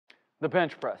The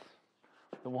bench press,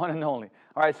 the one and only.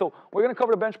 All right, so we're going to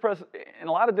cover the bench press in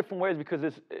a lot of different ways because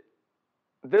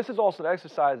this is also the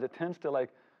exercise that tends to, like,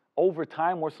 over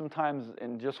time or sometimes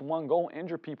in just one go,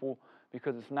 injure people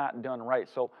because it's not done right.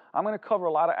 So I'm going to cover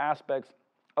a lot of aspects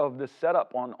of the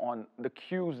setup on the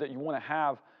cues that you want to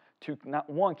have to, not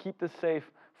one, keep this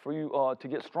safe for you to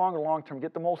get stronger long term,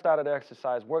 get the most out of the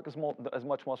exercise, work as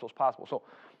much muscle as possible. So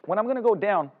when I'm going to go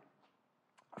down,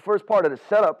 first part of the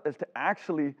setup is to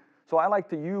actually, so I like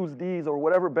to use these or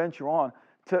whatever bench you're on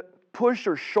to push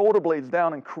your shoulder blades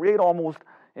down and create almost,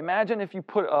 imagine if you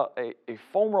put a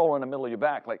foam roller in the middle of your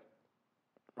back, like,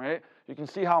 right? You can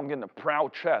see how I'm getting a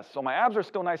proud chest. So my abs are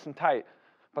still nice and tight,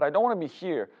 but I don't want to be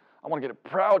here. I want to get a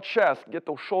proud chest, get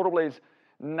those shoulder blades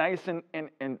nice and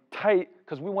tight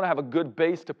because we want to have a good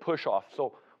base to push off.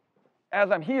 So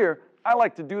as I'm here, I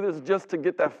like to do this just to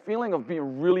get that feeling of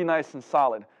being really nice and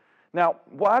solid. Now,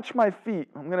 watch my feet.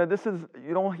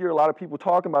 You don't hear a lot of people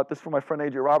talking about this from my friend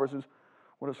AJ Roberts, who's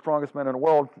one of the strongest men in the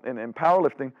world in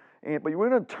powerlifting. But we're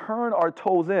going to turn our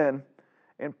toes in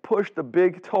and push the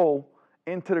big toe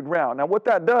into the ground. Now, what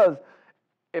that does,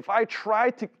 if I try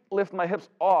to lift my hips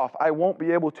off, I won't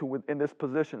be able to in this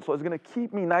position. So it's going to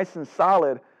keep me nice and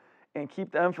solid and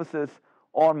keep the emphasis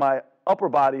on my upper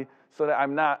body so that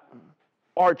I'm not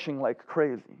arching like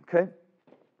crazy, okay?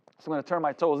 So I'm going to turn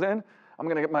my toes in. I'm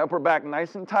going to get my upper back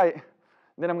nice and tight.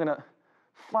 Then I'm going to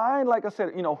find, like I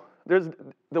said,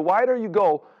 the wider you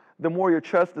go, the more your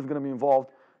chest is going to be involved.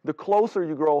 The closer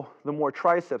you grow, the more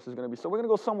triceps is going to be. So we're going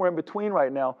to go somewhere in between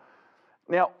right now.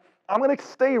 Now, I'm going to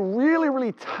stay really,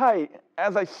 really tight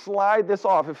as I slide this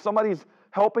off. If somebody's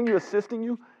helping you, assisting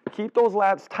you, keep those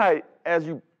lats tight as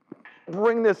you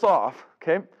bring this off,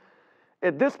 okay?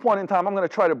 At this point in time, I'm going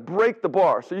to try to break the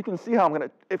bar. So you can see how I'm going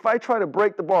to, if I try to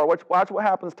break the bar, watch what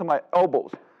happens to my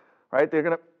elbows, right? They're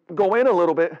going to go in a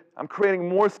little bit. I'm creating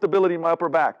more stability in my upper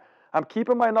back. I'm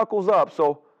keeping my knuckles up.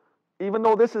 So even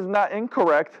though this is not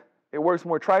incorrect, it works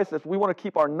more triceps, we want to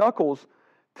keep our knuckles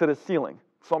to the ceiling.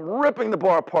 So I'm ripping the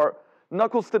bar apart,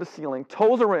 knuckles to the ceiling,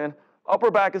 toes are in,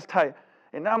 upper back is tight,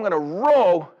 and now I'm going to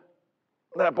roll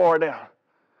that bar down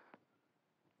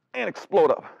and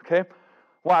explode up, okay?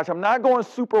 Watch, I'm not going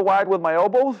super wide with my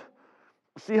elbows.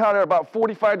 See how they're about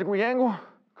 45-degree angle,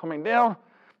 coming down.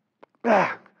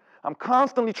 I'm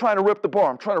constantly trying to rip the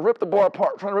bar. I'm trying to rip the bar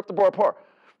apart,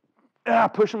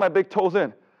 pushing my big toes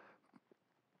in.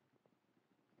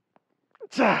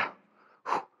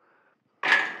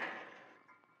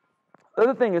 The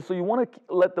other thing is, so you want to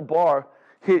let the bar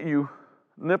hit you,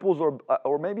 nipples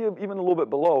or maybe even a little bit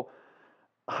below.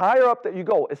 Higher up that you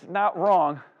go, it's not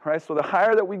wrong, right? So the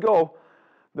higher that we go,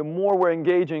 the more we're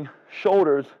engaging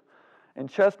shoulders and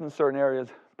chest in certain areas.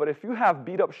 But if you have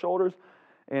beat up shoulders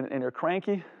and you're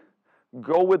cranky,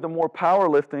 go with the more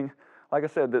powerlifting. Like I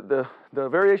said, the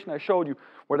variation I showed you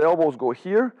where the elbows go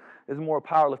here is more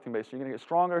powerlifting based. So you're going to get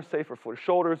stronger, safer for the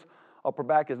shoulders. Upper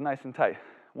back is nice and tight.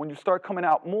 When you start coming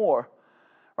out more,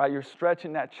 right, you're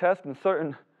stretching that chest and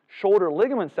certain shoulder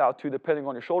ligaments out too, depending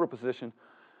on your shoulder position.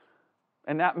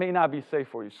 And that may not be safe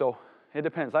for you. So it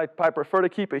depends. I prefer to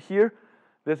keep it here.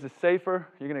 This is safer.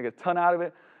 You're going to get a ton out of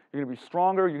it. You're going to be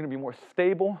stronger. You're going to be more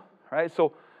stable, right?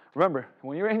 So remember,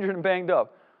 when you're injured and banged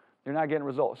up, you're not getting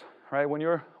results, right? When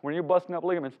you're busting up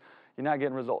ligaments, you're not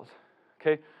getting results,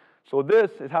 okay? So this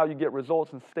is how you get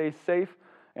results and stay safe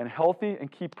and healthy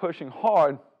and keep pushing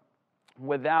hard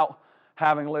without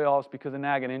having layoffs because of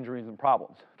nagging injuries and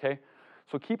problems, okay?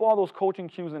 So keep all those coaching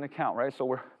cues in account, right? So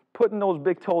we're putting those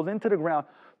big toes into the ground,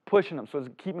 pushing them, so it's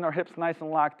keeping our hips nice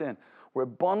and locked in. We're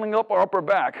bundling up our upper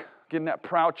back, getting that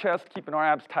proud chest, keeping our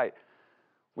abs tight.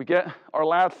 We get our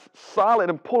lats solid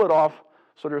and pull it off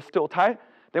so they're still tight.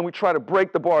 Then we try to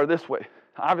break the bar this way.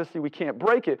 Obviously, we can't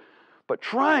break it, but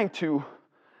trying to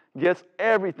gets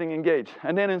everything engaged.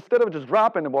 And then instead of just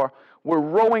dropping the bar, we're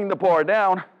rowing the bar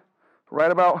down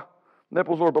right about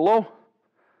nipples or below,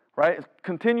 right?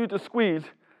 Continue to squeeze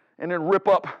and then rip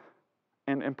up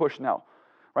and push now,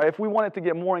 right? If we wanted to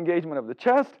get more engagement of the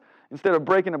chest, instead of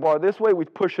breaking the bar this way,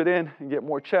 we'd push it in and get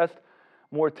more chest,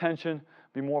 more tension,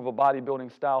 be more of a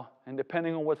bodybuilding style. And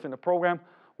depending on what's in the program,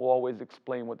 we'll always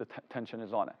explain what the tension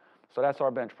is on it. So that's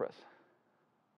our bench press.